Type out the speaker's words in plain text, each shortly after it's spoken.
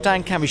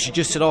Dan Cammish, you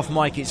just said off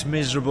mic it's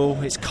miserable,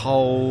 it's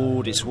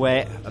cold, it's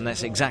wet, and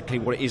that's exactly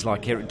what it is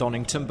like here at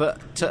Donington, but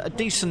a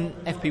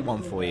decent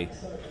FP1 for you.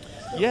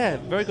 Yeah,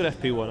 very good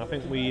FP1. I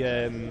think we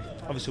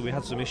obviously we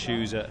had some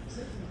issues at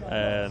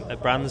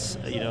Brands,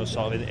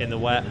 sort of in the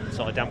wet,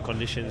 sort of damp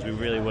conditions. We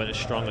really weren't as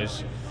strong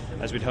as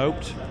we'd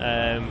hoped.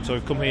 So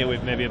we've come here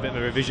with maybe a bit of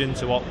a revision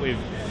to what we've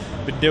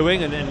been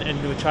doing,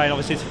 and we're trying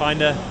obviously to find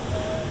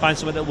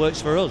something that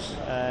works for us.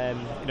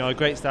 A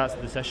great start to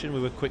the session.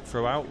 We were quick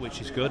throughout,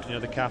 which is good.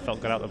 The car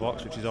felt good out of the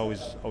box, which is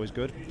always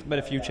good. Made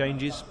a few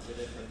changes.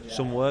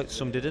 Some worked,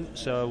 some didn't.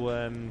 So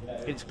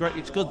it's great.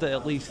 It's good that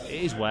at least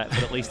it is wet,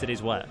 but at least it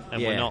is wet,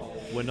 and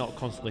we're not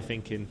constantly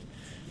thinking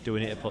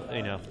doing it to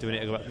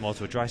go back more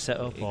to a dry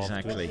setup.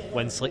 Exactly. Or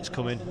when slicks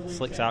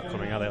aren't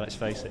coming, are they? Let's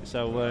face it.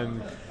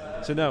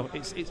 So no,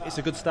 it's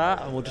a good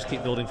start, and we'll just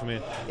keep building from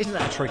here. Isn't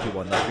that a tricky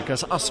one, though?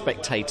 Because us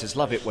spectators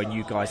love it when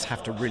you guys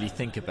have to really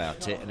think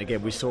about it. And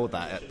again, we saw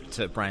that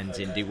at Brands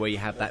Indy, where you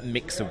have that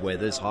mix of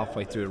weathers.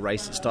 Halfway through a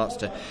race, it starts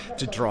to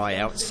dry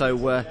out.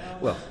 So,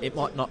 it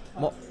might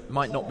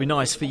not be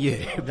nice for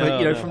you,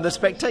 but from the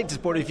spectator's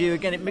point of view,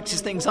 again, it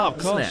mixes things up,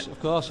 doesn't it? Of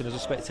course. And as a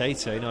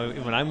spectator,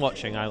 when I'm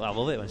watching, I love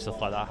it when stuff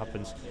like that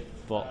happens.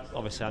 But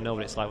obviously, I know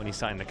what it's like when you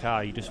sat in the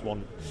car. You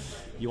want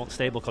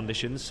stable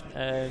conditions.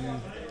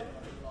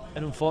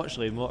 And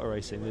unfortunately, in motor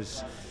racing,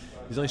 there's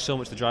only so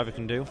much the driver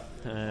can do.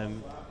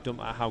 Don't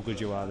matter how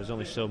good you are, there's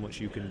only so much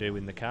you can do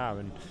in the car,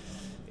 and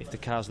if the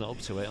car's not up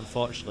to it,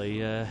 unfortunately,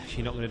 you're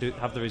not going to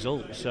have the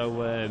result.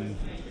 So, and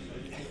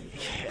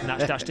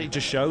it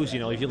just shows.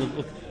 If you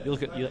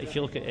look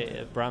at it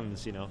at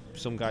Brands,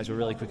 some guys were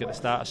really quick at the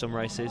start of some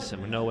races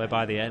and were nowhere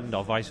by the end,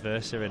 or vice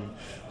versa. And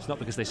it's not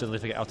because they suddenly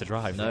forget how to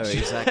drive. No,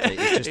 exactly.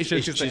 It's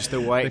just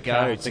the way it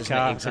goes. The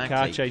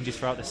car changes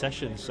throughout the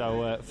session.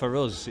 So for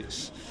us,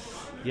 it's.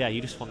 Yeah,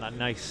 you just want that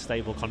nice,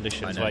 stable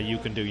conditions where you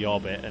can do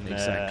your bit. And,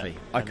 exactly.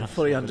 I can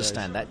fully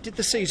understand that. Did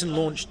the season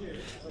launch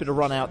bit of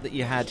run out that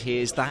you had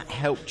here, has that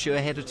helped you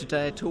ahead of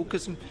today at all?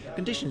 Because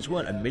conditions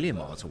weren't a million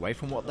miles away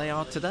from what they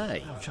are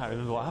today. I'm trying to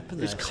remember what happened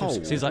there. It was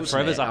cold. Seems like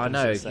forever's happened.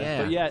 I know, since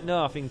then. But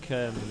I think...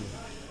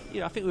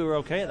 I think we were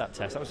okay at that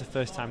test. That was the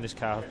first time this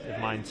car of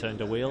mine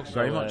turned a wheel. So,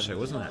 very much so,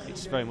 wasn't it?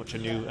 It's very much a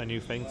new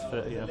thing for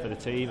the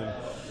team, and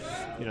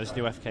this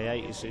new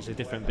FK8 is a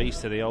different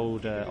beast to the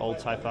old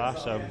Type R.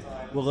 So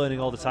we're learning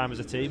all the time as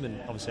a team,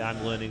 and obviously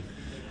I'm learning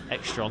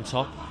extra on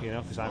top.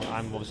 Because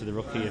I'm obviously the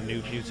rookie and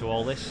new to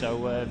all this.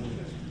 So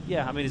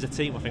as a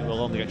team, I think we'll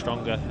only get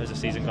stronger as the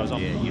season goes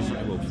on. Yeah, you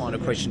will. Final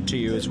question to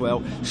you as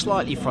well.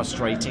 Slightly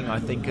frustrating,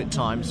 I think, at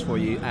times for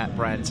you at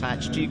Brands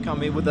Hatch. Do you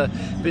come in with a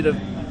bit of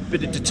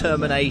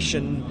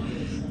determination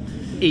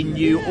in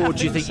you, or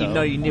do you think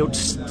so. You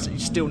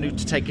still need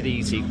to take it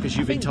easy because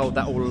you've been told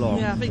that all along?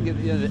 Yeah, I think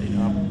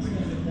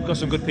I've got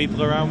some good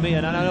people around me,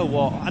 and I know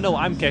what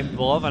I'm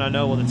capable of, and I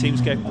know what the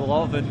team's capable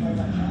of,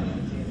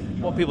 and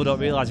what people don't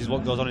realise is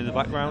what goes on in the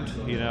background.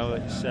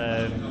 It's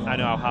I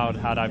know how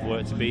hard I've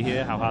worked to be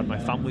here, how hard my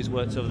family's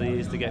worked over the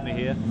years to get me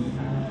here,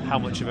 how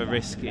much of a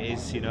risk it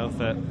is,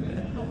 for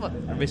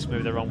a risk,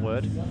 maybe the wrong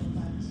word,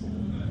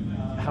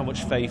 how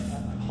much faith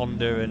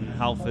Honda and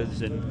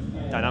Halfords and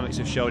Dynamics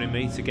have shown in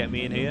me to get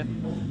me in here.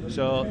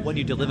 So when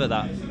you deliver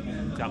that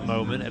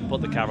moment and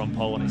put the car on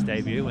pole on its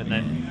debut, and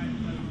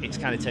then it's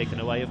kind of taken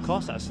away, of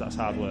course that's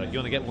hard work. You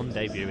only get one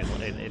debut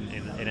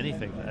in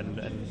anything,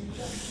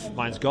 and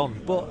mine's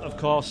gone. But of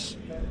course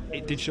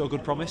it did show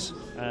good promise,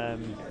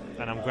 and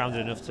I'm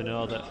grounded enough to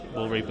know that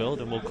we'll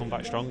rebuild and we'll come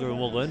back stronger and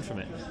we'll learn from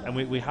it, and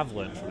we have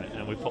learned from it,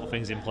 and we've put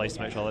things in place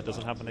to make sure that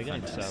doesn't happen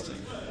again. Fantastic.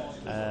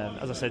 So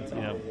as I said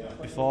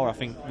before, I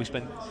think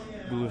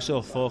we were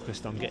so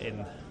focused on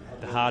getting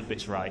the hard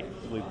bits right,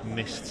 we've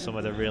missed some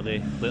of the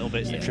really little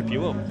bits that trip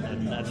you up,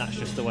 and that's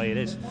just the way it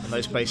is. And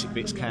those basic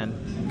bits can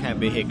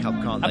be a hiccup,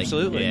 can't they?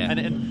 Absolutely. Yeah.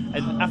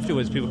 And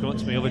afterwards people come up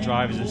to me, other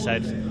drivers, and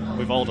said,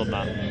 we've all done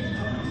that.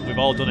 We've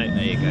all done it.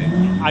 There you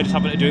go. I just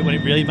happened to do it when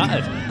it really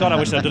mattered. God, I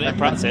wish I'd done it in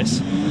practice.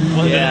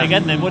 Well, yeah.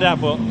 Again then, would I?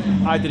 But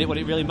I did it when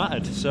it really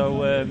mattered.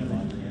 So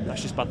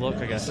that's just bad luck,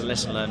 I guess. It's a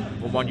lesson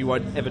learned. One you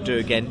won't ever do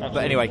again. Absolutely.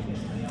 But anyway,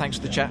 thanks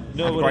for the chat.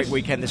 Have a great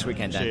weekend this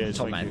weekend, Dan. Cheers.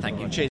 Top man. Thank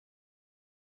you. Cheers.